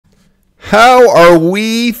How are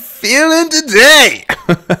we feeling today?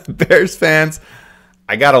 Bears fans,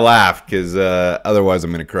 I gotta laugh because otherwise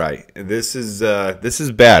I'm gonna cry. This is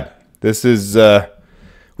bad.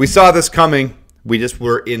 We saw this coming. We just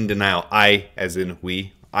were in denial. I was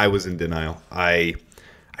in denial. I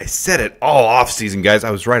said it all offseason, guys.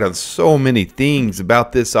 I was right on so many things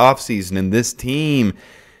about this offseason and this team,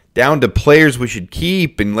 down to players we should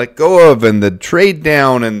keep and let go of, and the trade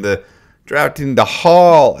down and the drafting the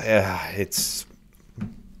haul.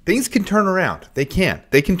 Things can turn around. They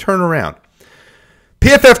can turn around.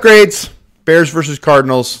 PFF grades: Bears versus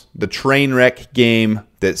Cardinals, the train wreck game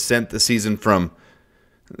that sent the season from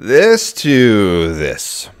this to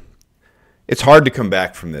this. It's hard to come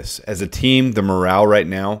back from this. As a team, the morale right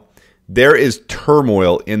now, there is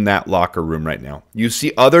turmoil in that locker room right now. You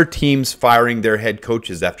see other teams firing their head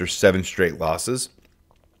coaches after 7 straight losses.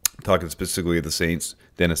 I'm talking specifically of the Saints,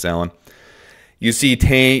 Dennis Allen. You see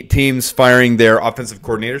teams firing their offensive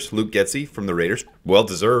coordinators, Luke Getsy from the Raiders.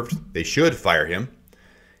 Well-deserved. They should fire him.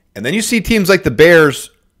 And then you see teams like the Bears.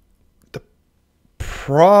 The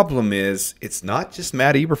problem is it's not just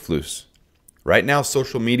Matt Eberflus. Right now,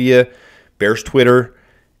 social media, Bears Twitter,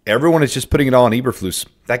 everyone is just putting it all on Eberflus.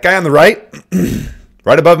 That guy on the right,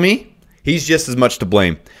 right above me, he's just as much to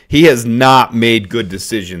blame. He has not made good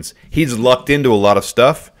decisions. He's lucked into a lot of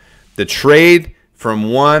stuff. The trade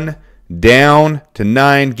from 1 down to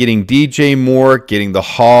 9, getting DJ Moore, getting the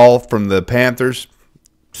haul from the Panthers.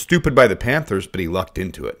 Stupid by the Panthers, but he lucked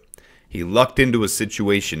into it. He lucked into a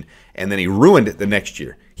situation, and then he ruined it the next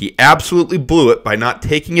year. He absolutely blew it by not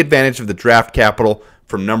taking advantage of the draft capital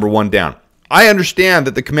from number 1 down. I understand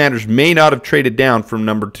that the Commanders may not have traded down from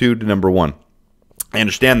number 2 to number 1. I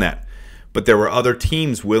understand that. But there were other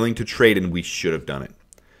teams willing to trade, and we should have done it.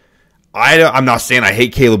 I'm not saying I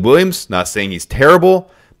hate Caleb Williams, not saying he's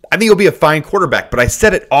terrible. I think he'll be a fine quarterback, but I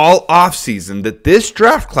said it all offseason that this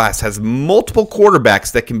draft class has multiple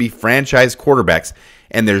quarterbacks that can be franchise quarterbacks,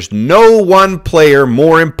 and there's no one player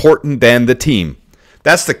more important than the team.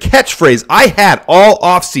 That's the catchphrase I had all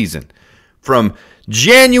offseason. From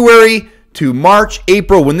January to March,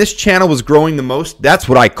 April, when this channel was growing the most, that's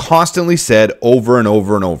what I constantly said over and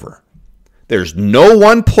over and over. There's no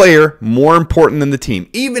one player more important than the team,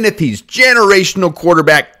 even if he's generational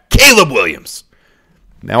quarterback Caleb Williams.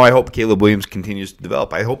 Now I hope Caleb Williams continues to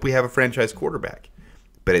develop. I hope we have a franchise quarterback.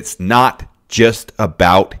 But it's not just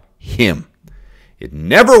about him. It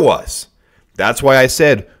never was. That's why I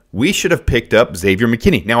said we should have picked up Xavier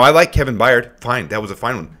McKinney. Now, I like Kevin Byard. Fine, that was a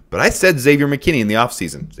fine one. But I said Xavier McKinney in the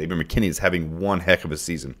offseason. Xavier McKinney is having one heck of a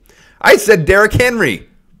season. I said Derrick Henry.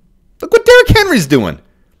 Look what Derrick Henry's doing.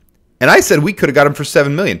 And I said we could have got him for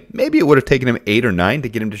 $7 million. Maybe it would have taken him 8 or 9 to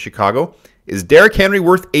get him to Chicago. Is Derrick Henry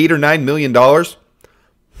worth $8 or $9 million?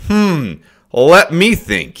 Let me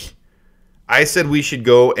think. I said we should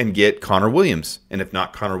go and get Connor Williams. And if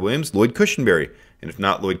not Connor Williams, Lloyd Cushenberry. And if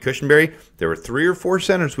not Lloyd Cushenberry, there were 3 or 4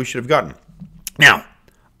 centers we should have gotten. Now,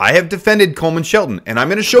 I have defended Coleman Shelton, and I'm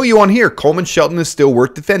going to show you on here, Coleman Shelton is still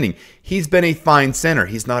worth defending. He's been a fine center.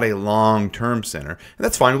 He's not a long-term center. And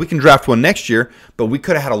that's fine. We can draft one next year, but we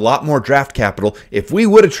could have had a lot more draft capital if we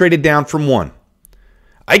would have traded down from 1.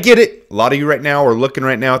 I get it. A lot of you right now are looking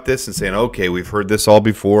right now at this and saying, okay, we've heard this all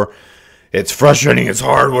before. It's frustrating. It's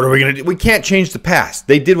hard. What are we going to do? We can't change the past.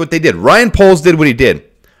 They did what they did. Ryan Poles did what he did.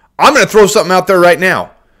 I'm going to throw something out there right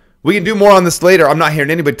now. We can do more on this later. I'm not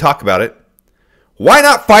hearing anybody talk about it. Why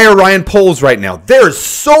not fire Ryan Poles right now? There is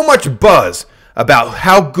so much buzz about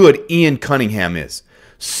how good Ian Cunningham is.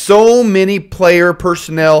 So many player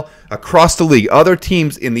personnel across the league, other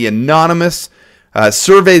teams in the anonymous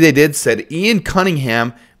survey they did said Ian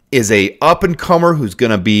Cunningham is a up-and-comer who's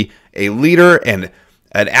going to be a leader and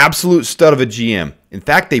an absolute stud of a GM. In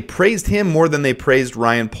fact, they praised him more than they praised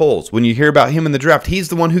Ryan Poles. When you hear about him in the draft, he's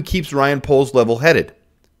the one who keeps Ryan Poles level-headed.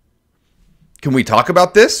 Can we talk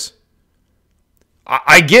about this?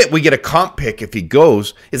 I get we get a comp pick if he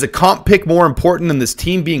goes. Is a comp pick more important than this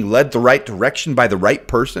team being led the right direction by the right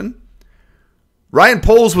person? Ryan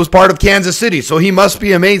Poles was part of Kansas City, so he must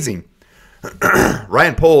be amazing.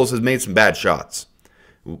 Ryan Poles has made some bad shots.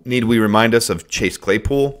 Need we remind us of Chase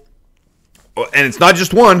Claypool? And it's not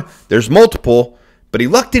just one. There's multiple. But he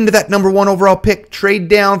lucked into that number 1 overall pick, trade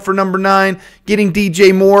down for number 9, getting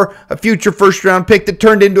DJ Moore, a future first-round pick that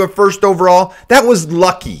turned into a first overall. That was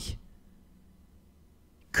lucky.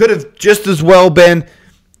 Could have just as well been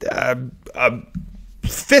a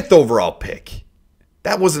 5th overall pick.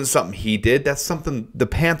 That wasn't something he did. That's something the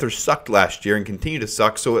Panthers sucked last year and continue to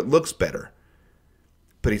suck, so it looks better.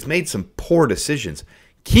 But he's made some poor decisions.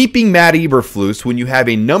 Keeping Matt Eberflus when you have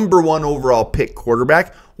a number 1 overall pick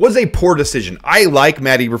quarterback was a poor decision. I like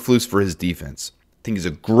Matt Eberflus for his defense. I think he's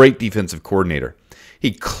a great defensive coordinator.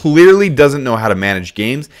 He clearly doesn't know how to manage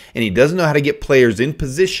games, and he doesn't know how to get players in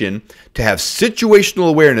position to have situational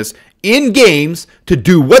awareness in games to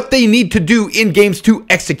do what they need to do in games to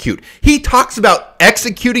execute. He talks about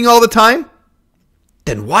executing all the time.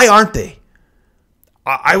 Then why aren't they?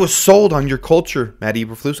 I was sold on your culture, Matt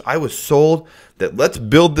Eberflus. I was sold that let's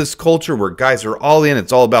build this culture where guys are all in.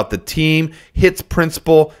 It's all about the team, hits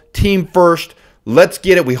principle, team first. Let's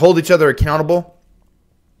get it. We hold each other accountable.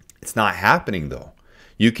 It's not happening, though.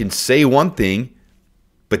 You can say one thing,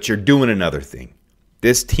 but you're doing another thing.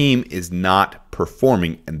 This team is not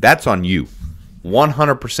performing, and that's on you.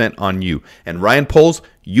 100% on you. And Ryan Poles,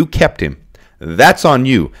 you kept him. That's on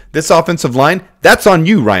you. This offensive line, that's on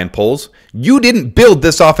you, Ryan Poles. You didn't build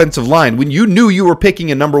this offensive line when you knew you were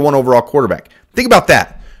picking a number 1 overall quarterback. Think about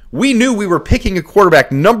that. We knew we were picking a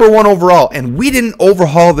quarterback number 1 overall, and we didn't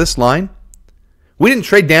overhaul this line. We didn't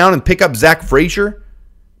trade down and pick up Zach Frazier,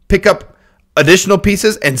 pick up additional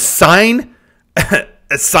pieces, and sign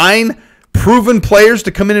proven players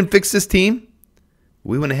to come in and fix this team.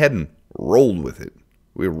 We went ahead and rolled with it.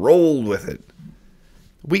 We rolled with it.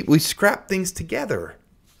 We scrap things together.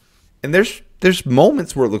 And there's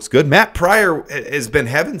moments where it looks good. Matt Pryor has been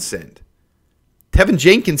heaven sent. Tevin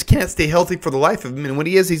Jenkins can't stay healthy for the life of him, and when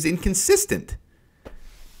he is, he's inconsistent.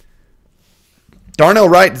 Darnell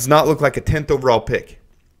Wright does not look like a 10th overall pick.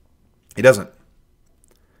 He doesn't.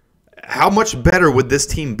 How much better would this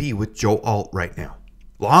team be with Joe Alt right now?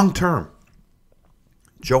 Long term.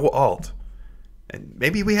 Joe Alt. And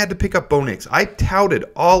maybe we had to pick up Bo Nix. I touted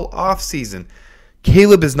all offseason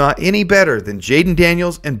Caleb is not any better than Jaden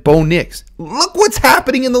Daniels and Bo Nix. Look what's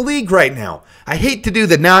happening in the league right now. I hate to do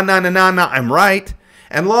the nah, I'm right.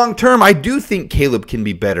 And long term, I do think Caleb can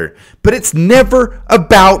be better. But it's never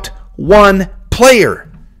about one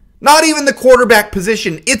player. Not even the quarterback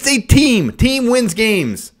position. It's a team. Team wins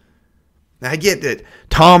games. Now, I get that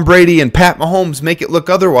Tom Brady and Pat Mahomes make it look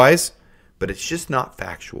otherwise, but it's just not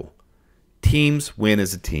factual. Teams win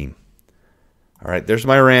as a team. All right, there's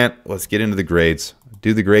my rant. Let's get into the grades.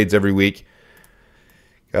 Do the grades every week.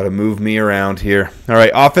 Got to move me around here. All right,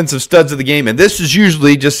 offensive studs of the game. And this is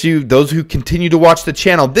usually just you, those who continue to watch the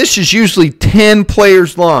channel. This is usually 10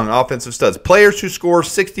 players long, offensive studs. Players who score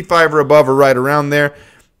 65 or above or right around there.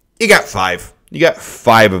 You got 5. You got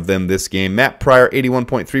 5 of them this game. Matt Pryor,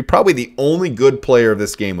 81.3. Probably the only good player of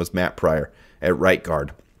this game was Matt Pryor at right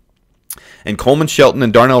guard. And Coleman Shelton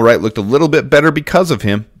and Darnell Wright looked a little bit better because of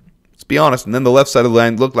him. Let's be honest. And then the left side of the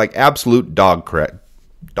line looked like absolute dog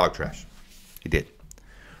trash. He did.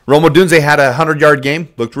 Rome Odunze had a 100-yard game.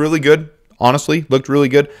 Looked really good. Honestly, looked really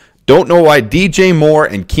good. Don't know why DJ Moore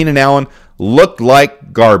and Keenan Allen looked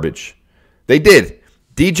like garbage. They did.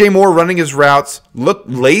 DJ Moore running his routes looked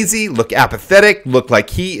lazy, looked apathetic, looked like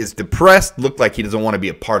he is depressed, looked like he doesn't want to be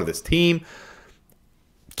a part of this team.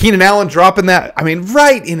 Keenan Allen dropping that,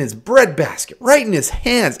 right in his breadbasket, right in his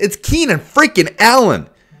hands. It's Keenan freaking Allen.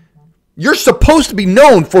 You're supposed to be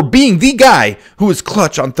known for being the guy who is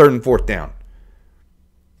clutch on 3rd and 4th down.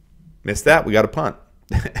 Missed that. We got a punt.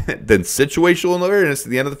 Then situational awareness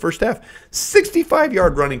at the end of the first half.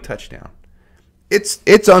 65-yard running touchdown.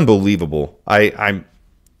 It's unbelievable.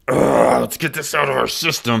 Let's get this out of our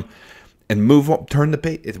system and move on. Turn the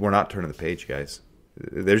page. We're not turning the page, guys.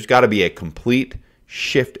 There's got to be a complete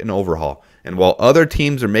shift and overhaul. And while other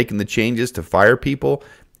teams are making the changes to fire people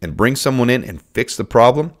and bring someone in and fix the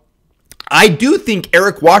problem, I do think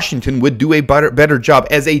Eric Washington would do a better job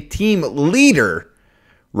as a team leader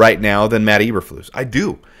right now than Matt Eberflus. I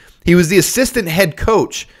do. He was the assistant head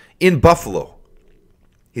coach in Buffalo.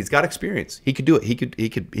 He's got experience. He could do it.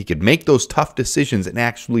 He could make those tough decisions and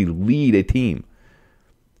actually lead a team.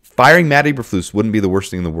 Firing Matt Eberflus wouldn't be the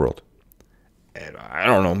worst thing in the world. And I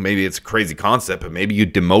don't know. Maybe it's a crazy concept, but maybe you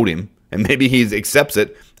demote him and maybe he accepts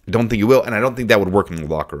it. I don't think he will, and I don't think that would work in the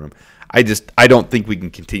locker room. I don't think we can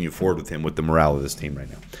continue forward with him with the morale of this team right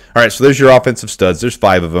now. All right, so there's your offensive studs. There's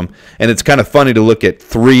 5 of them, and it's kind of funny to look at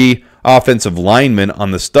 3 offensive linemen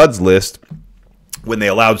on the studs list when they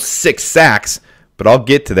allowed 6 sacks. But I'll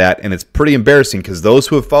get to that, and it's pretty embarrassing because those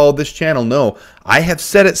who have followed this channel know I have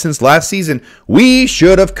said it since last season. We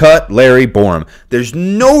should have cut Larry Borom. There's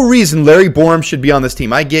no reason Larry Borom should be on this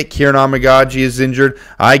team. I get Kieran Amagaji is injured.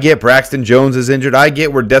 I get Braxton Jones is injured. I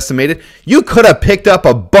get we're decimated. You could have picked up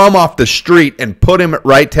a bum off the street and put him at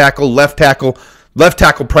right tackle, left tackle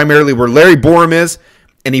primarily where Larry Borom is,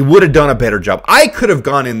 and he would have done a better job. I could have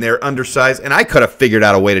gone in there undersized, and I could have figured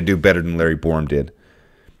out a way to do better than Larry Borom did.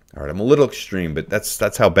 All right, I'm a little extreme, but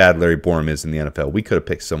that's how bad Larry Borom is in the NFL. We could have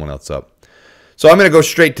picked someone else up. So I'm going to go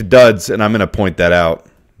straight to duds, and I'm going to point that out.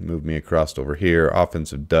 Move me across over here.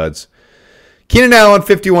 Offensive duds. Keenan Allen,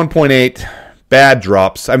 51.8. Bad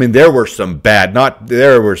drops. I mean, there were some bad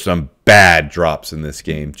drops in this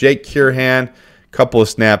game. Jake Curhan, couple of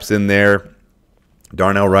snaps in there.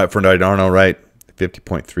 Darnell Wright,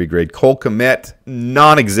 50.3 grade. Cole Kmet,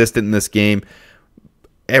 non-existent in this game.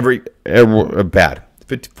 Bad.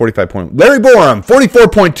 45 point. Larry Borum,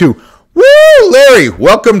 44.2. Woo, Larry,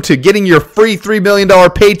 welcome to getting your free $3 million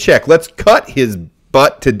paycheck. Let's cut his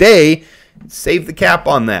butt today. Save the cap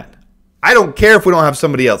on that. I don't care if we don't have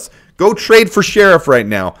somebody else. Go trade for Sheriff right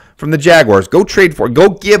now from the Jaguars. Go trade for it. Go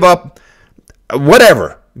give up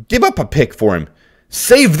whatever. Give up a pick for him.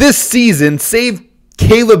 Save this season. Save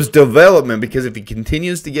Caleb's development, because if he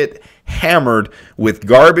continues to get hammered with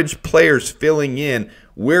garbage players filling in,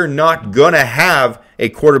 we're not going to have a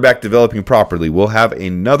quarterback developing properly. We'll have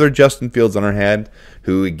another Justin Fields on our hand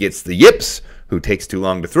who gets the yips, who takes too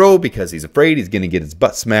long to throw because he's afraid he's going to get his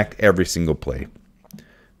butt smacked every single play.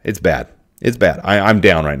 It's bad. It's bad. I'm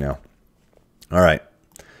down right now. All right.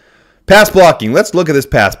 Pass blocking. Let's look at this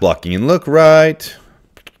pass blocking and look right.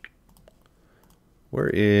 Where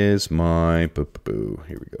is my boo?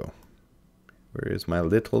 Here we go. Where is my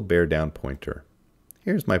little bear down pointer?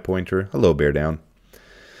 Here's my pointer. Hello, bear down.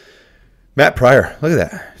 Matt Pryor. Look at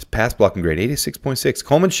that. His pass blocking grade, 86.6.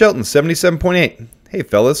 Coleman Shelton, 77.8. Hey,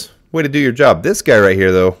 fellas. Way to do your job. This guy right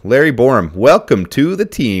here, though, Larry Borum. Welcome to the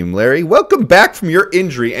team, Larry. Welcome back from your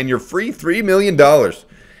injury and your free $3 million.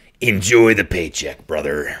 Enjoy the paycheck,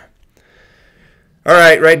 brother. All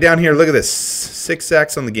right down here. Look at this. 6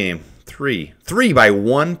 sacks on the game. Three by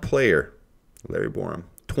one player, Larry Borum.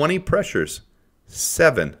 20 pressures.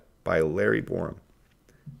 7 by Larry Borum.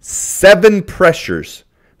 7 pressures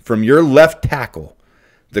from your left tackle.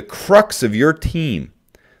 The crux of your team.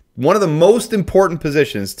 One of the most important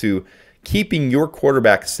positions to keeping your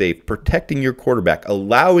quarterback safe, protecting your quarterback,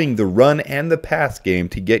 allowing the run and the pass game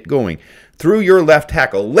to get going through your left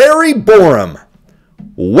tackle. Larry Borum,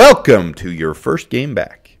 welcome to your first game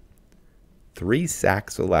back. 3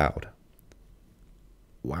 sacks allowed.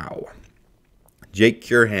 Wow. Jake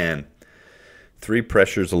Curhan, 3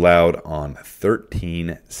 pressures allowed on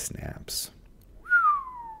 13 snaps.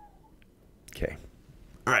 Okay.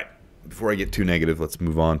 All right. Before I get too negative, let's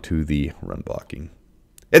move on to the run blocking.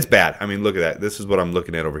 It's bad. I mean, look at that. This is what I'm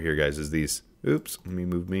looking at over here, guys, is these. Oops. Let me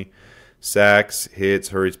move me. Sacks, hits,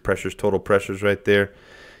 hurries, pressures, total pressures right there.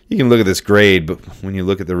 You can look at this grade, but when you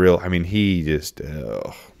look at the real, I mean, he just,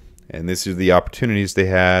 and this is the opportunities they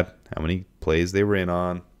had, how many plays they were in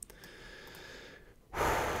on.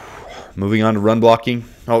 Moving on to run blocking.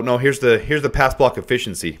 Oh, no, here's the pass block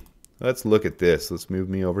efficiency. Let's look at this. Let's move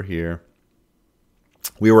me over here.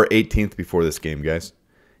 We were 18th before this game, guys.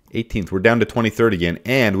 18th. We're down to 23rd again,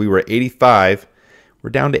 and we were 85. We're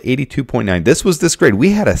down to 82.9. This was this grade.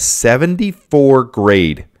 We had a 74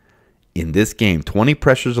 grade in this game. 20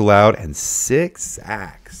 pressures allowed and 6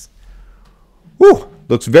 sacks. Whew.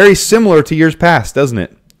 Looks very similar to years past, doesn't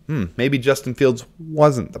it? Maybe Justin Fields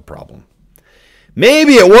wasn't the problem.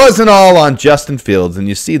 Maybe it wasn't all on Justin Fields, and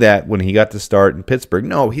you see that when he got to start in Pittsburgh.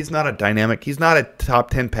 No, he's not a dynamic. He's not a top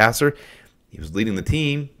 10 passer. He was leading the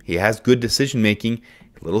team. He has good decision-making,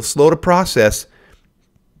 a little slow to process,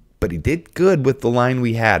 but he did good with the line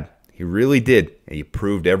we had. He really did, and he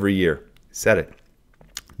proved every year. Said it.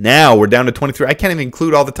 Now we're down to 23. I can't even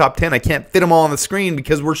include all the top 10. I can't fit them all on the screen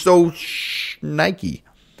because we're so Nike.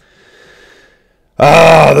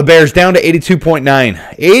 The Bears down to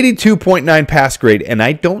 82.9. 82.9 pass grade, and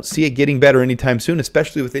I don't see it getting better anytime soon,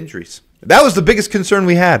 especially with injuries. That was the biggest concern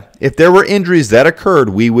we had. If there were injuries that occurred,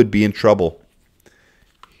 we would be in trouble.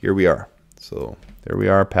 Here we are. So there we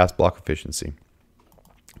are, pass block efficiency.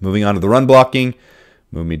 Moving on to the run blocking.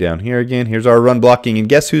 Move me down here again. Here's our run blocking, and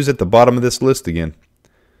guess who's at the bottom of this list again?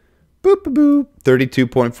 Boop, boop, boop.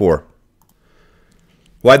 32.4.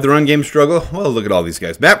 Why'd the run game struggle? Well, look at all these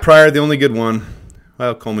guys. Matt Pryor, the only good one.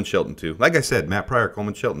 Well, Coleman Shelton, too. Like I said, Matt Pryor,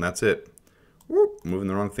 Coleman Shelton, that's it. Whoop, moving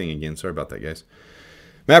the wrong thing again. Sorry about that, guys.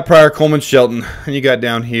 Matt Pryor, Coleman Shelton. And you got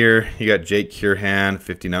down here, you got Jake Curhan,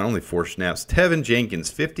 59, only 4 snaps. Tevin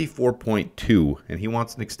Jenkins, 54.2, and he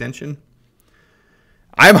wants an extension?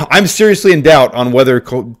 I'm seriously in doubt on whether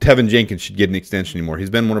Tevin Jenkins should get an extension anymore. He's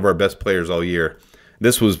been one of our best players all year.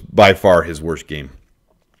 This was by far his worst game.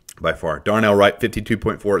 By far. Darnell Wright,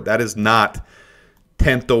 52.4. That is not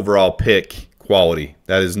 10th overall pick quality.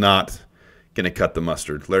 That is not going to cut the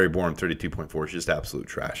mustard. Larry Borum, 32.4 is just absolute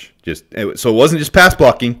trash. So it wasn't just pass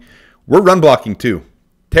blocking. We're run blocking too.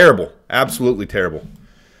 Terrible. Absolutely terrible.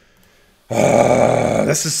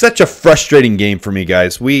 This is such a frustrating game for me,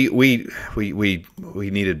 guys. We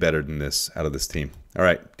needed better than this out of this team. All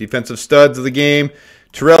right, defensive studs of the game.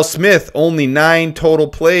 Terrell Smith, only 9 total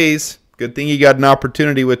plays. Good thing he got an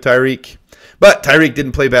opportunity with Tyreek. But Tyreek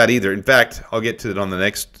didn't play bad either. In fact, I'll get to it on the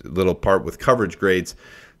next little part with coverage grades.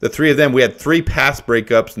 The 3 of them, we had 3 pass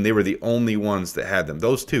breakups, and they were the only ones that had them.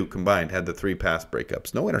 Those 2 combined had the 3 pass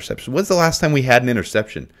breakups. No interception. When's the last time we had an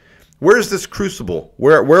interception? Where is this crucible?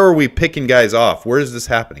 Where are we picking guys off? Where is this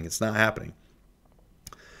happening? It's not happening.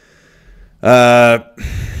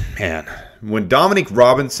 Man, when Dominic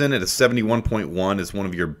Robinson at a 71.1 is one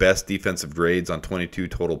of your best defensive grades on 22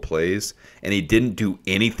 total plays, and he didn't do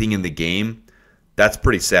anything in the game, that's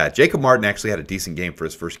pretty sad. Jacob Martin actually had a decent game for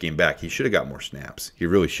his first game back. He should have got more snaps. He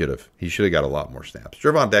really should have. He should have got a lot more snaps.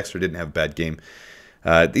 Gervon Dexter didn't have a bad game.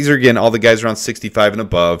 These are, again, all the guys around 65 and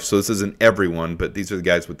above, so this isn't everyone, but these are the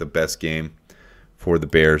guys with the best game for the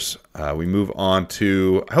Bears. We move on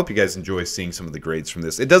to, I hope you guys enjoy seeing some of the grades from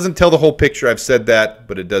this. It doesn't tell the whole picture, I've said that,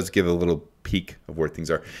 but it does give a little peek of where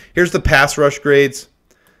things are. Here's the pass rush grades.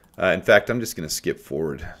 In fact, I'm just going to skip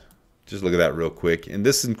forward. Just look at that real quick. And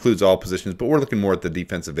this includes all positions, but we're looking more at the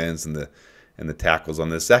defensive ends and the tackles on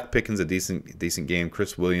this. Zach Pickens, a decent game.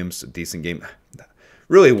 Chris Williams, a decent game.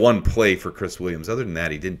 Really one play for Chris Williams. Other than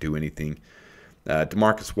that, he didn't do anything.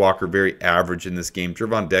 DeMarcus Walker, very average in this game.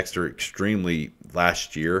 Gervon Dexter, extremely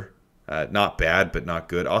last year. Not bad, but not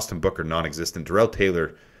good. Austin Booker, non-existent. Darrell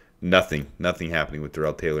Taylor, nothing. Nothing happening with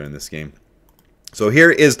Darrell Taylor in this game. So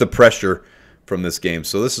here is the pressure from this game.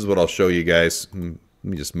 So this is what I'll show you guys. Let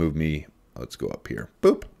me just move me. Let's go up here.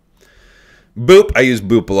 Boop. Boop. I use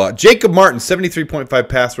boop a lot. Jacob Martin, 73.5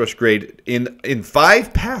 pass rush grade. In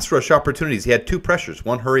 5 pass rush opportunities, he had 2 pressures,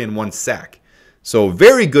 1 hurry and 1 sack. So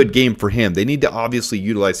very good game for him. They need to obviously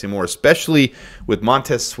utilize him more, especially with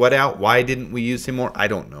Montez Sweat out. Why didn't we use him more? I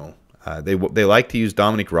don't know. They like to use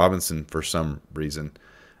Dominic Robinson for some reason.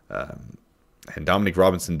 And Dominic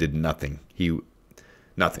Robinson did nothing.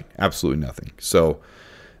 Nothing. Absolutely nothing. So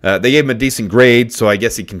they gave him a decent grade, so I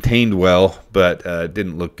guess he contained well, but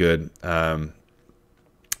didn't look good. Kevin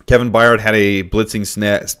Byard had a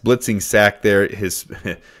blitzing sack there. His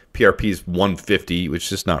PRP is 150, which is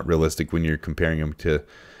just not realistic when you're comparing him to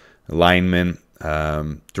linemen.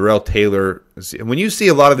 Darrell Taylor, when you see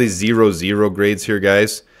a lot of these 0-0 grades here,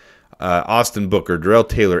 guys, Austin Booker, Darrell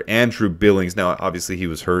Taylor, Andrew Billings. Now, obviously, he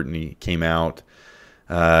was hurt and he came out.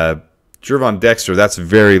 Gervon Dexter, that's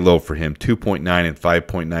very low for him, 2.9 and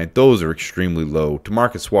 5.9. Those are extremely low.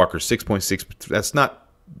 DeMarcus Walker, 6.6. That's not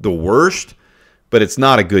the worst, but it's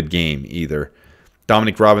not a good game either.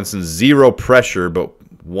 Dominic Robinson, 0 pressure, but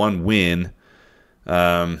 1 win.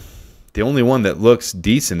 The only one that looks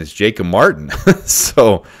decent is Jacob Martin.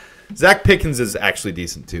 So Zach Pickens is actually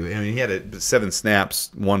decent too. I mean, he had 7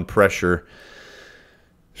 snaps, 1 pressure.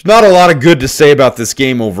 There's not a lot of good to say about this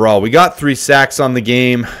game overall. We got 3 sacks on the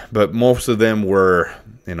game, but most of them were,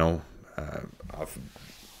 one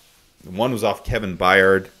was off Kevin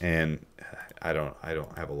Byard, and I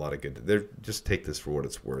don't have a lot of good. Just take this for what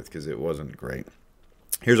it's worth because it wasn't great.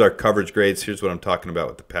 Here's our coverage grades. Here's what I'm talking about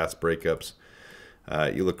with the pass breakups.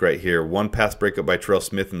 You look right here. 1 pass breakup by Terrell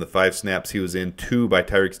Smith in the 5 snaps he was in. 2 by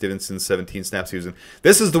Tyreek Stevenson, 17 snaps he was in.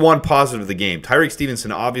 This is the one positive of the game. Tyreek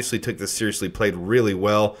Stevenson obviously took this seriously, played really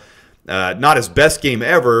well. Not his best game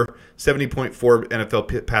ever. 70.4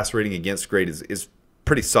 NFL pass rating against grade is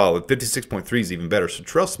pretty solid. 56.3 is even better. So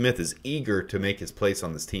Terrell Smith is eager to make his place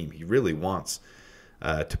on this team. He really wants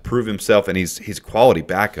to prove himself, and he's quality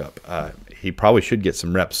backup. He probably should get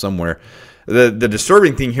some reps somewhere. The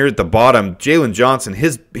disturbing thing here at the bottom, Jalen Johnson,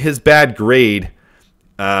 his bad grade,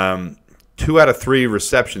 2 out of 3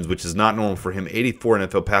 receptions, which is not normal for him. 84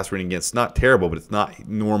 NFL pass rating against, not terrible, but it's not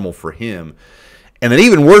normal for him. And then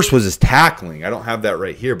even worse was his tackling. I don't have that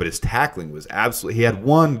right here, but his tackling was absolutely. He had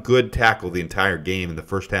 1 good tackle the entire game in the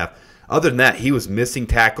first half. Other than that, he was missing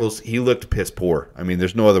tackles. He looked piss poor. I mean,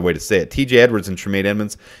 there's no other way to say it. TJ Edwards and Tremaine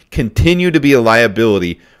Edmonds continue to be a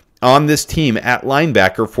liability on this team at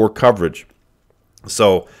linebacker for coverage.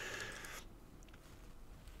 So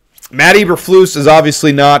Matt Eberflus is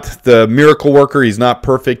obviously not the miracle worker. He's not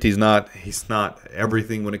perfect. He's not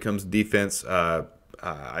everything when it comes to defense.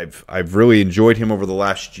 I've really enjoyed him over the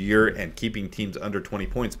last year and keeping teams under 20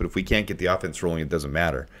 points. But if we can't get the offense rolling, it doesn't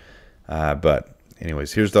matter. But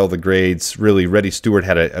anyways, here's all the grades. Really, Reddy Stewart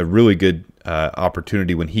had a really good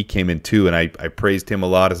opportunity when he came in too, and I praised him a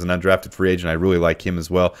lot as an undrafted free agent. I really like him as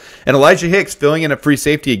well. And Elijah Hicks filling in at free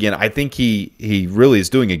safety again. I think he really is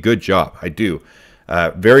doing a good job. I do.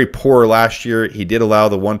 Very poor last year. He did allow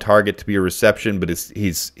the 1 target to be a reception, but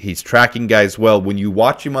he's tracking guys well. When you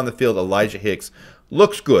watch him on the field, Elijah Hicks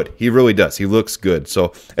looks good. He really does. He looks good.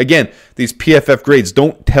 So again, these PFF grades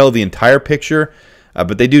don't tell the entire picture,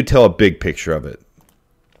 but they do tell a big picture of it.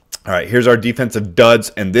 All right, here's our defensive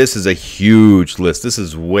duds, and this is a huge list. This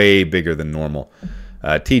is way bigger than normal.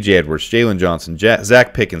 T.J. Edwards, Jalen Johnson,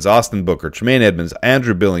 Zach Pickens, Austin Booker, Tremaine Edmonds,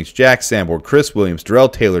 Andrew Billings, Jack Sanborn, Chris Williams, Darrell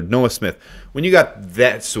Taylor, Noah Smith. When you got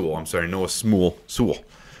that Noah Sewell.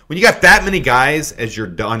 When you got that many guys as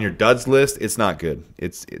on your duds list, it's not good.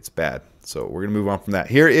 It's bad. So we're gonna move on from that.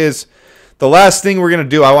 Here is the last thing we're gonna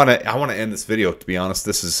do. I wanna end this video. To be honest,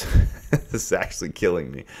 this is this is actually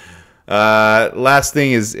killing me. Last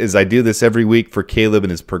thing is I do this every week for Caleb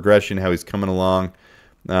and his progression, how he's coming along.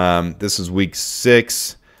 This is week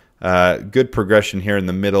 6. Good progression here in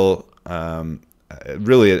the middle.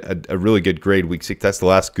 Really a really good grade week 6. That's the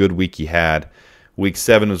last good week he had. Week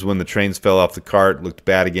 7 was when the trains fell off the cart, looked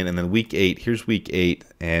bad again. And then week 8, here's week 8,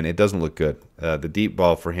 and it doesn't look good. The deep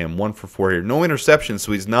ball for him, 1 for 4 here. No interceptions,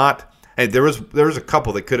 so he's not. And there was a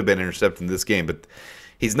couple that could have been intercepted in this game, but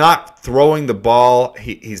he's not throwing the ball.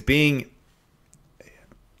 He's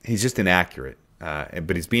just inaccurate.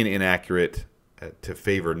 But he's being inaccurate to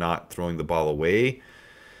favor not throwing the ball away,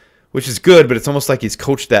 which is good, but it's almost like he's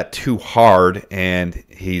coached that too hard, and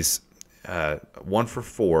he's 1 for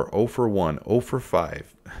 4, 0 for 1, 0 for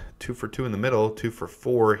 5, 2 for 2 in the middle, 2 for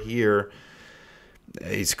 4 here.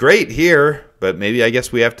 He's great here, but maybe I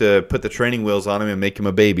guess we have to put the training wheels on him and make him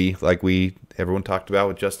a baby like everyone talked about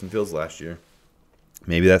with Justin Fields last year.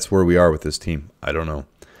 Maybe that's where we are with this team. I don't know.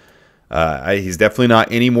 He's definitely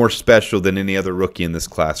not any more special than any other rookie in this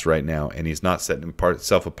class right now, and he's not setting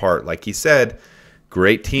himself apart. Like he said,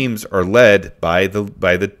 great teams are led by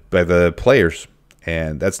the players,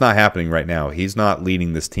 and that's not happening right now. He's not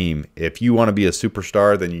leading this team. If you want to be a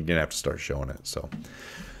superstar, then you're gonna have to start showing it. So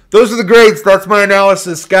those are the grades. That's my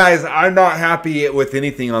analysis, guys. I'm not happy with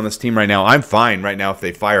anything on this team right now. I'm fine right now if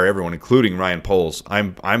they fire everyone, including Ryan Poles.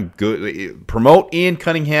 I'm good. Promote Ian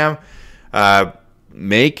Cunningham.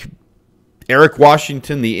 Make Eric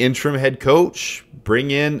Washington the interim head coach.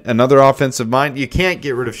 Bring in another offensive mind. You can't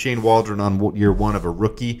get rid of Shane Waldron on year 1 of a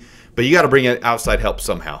rookie, but you got to bring in outside help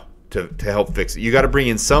somehow to help fix it. You got to bring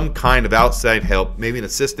in some kind of outside help, maybe an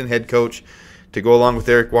assistant head coach to go along with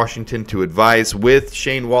Eric Washington to advise with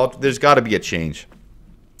Shane Waldron. There's got to be a change.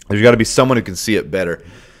 There's got to be someone who can see it better,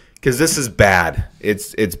 because this is bad.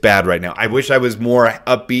 It's bad right now. I wish I was more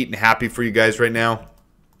upbeat and happy for you guys right now.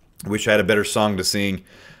 I wish I had a better song to sing.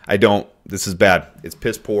 I don't. This is bad. It's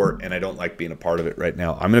piss poor, and I don't like being a part of it right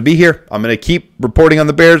now. I'm going to be here. I'm going to keep reporting on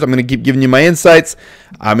the Bears. I'm going to keep giving you my insights.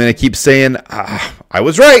 I'm going to keep saying, I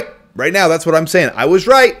was right. Right now, that's what I'm saying. I was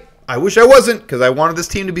right. I wish I wasn't, because I wanted this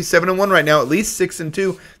team to be 7-1 right now, at least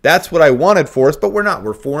 6-2. That's what I wanted for us, but we're not.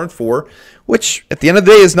 We're 4-4, which at the end of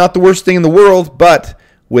the day is not the worst thing in the world, but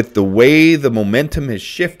with the way the momentum has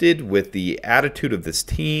shifted, with the attitude of this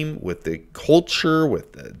team, with the culture,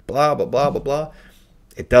 with the blah, blah, blah, blah, blah,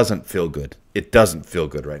 it doesn't feel good. It doesn't feel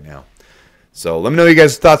good right now. So let me know your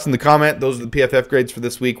guys' thoughts in the comment. Those are the PFF grades for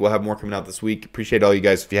this week. We'll have more coming out this week. Appreciate all you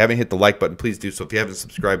guys. If you haven't hit the like button, please do so. If you haven't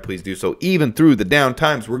subscribed, please do so. Even through the down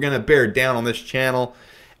times, we're going to bear down on this channel.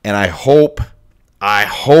 And I hope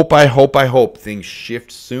things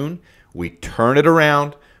shift soon. We turn it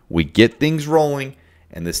around. We get things rolling.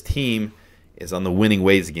 And this team is on the winning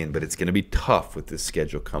ways again. But it's going to be tough with this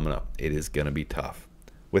schedule coming up. It is going to be tough.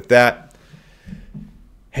 With that,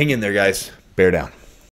 hang in there, guys. Bear down.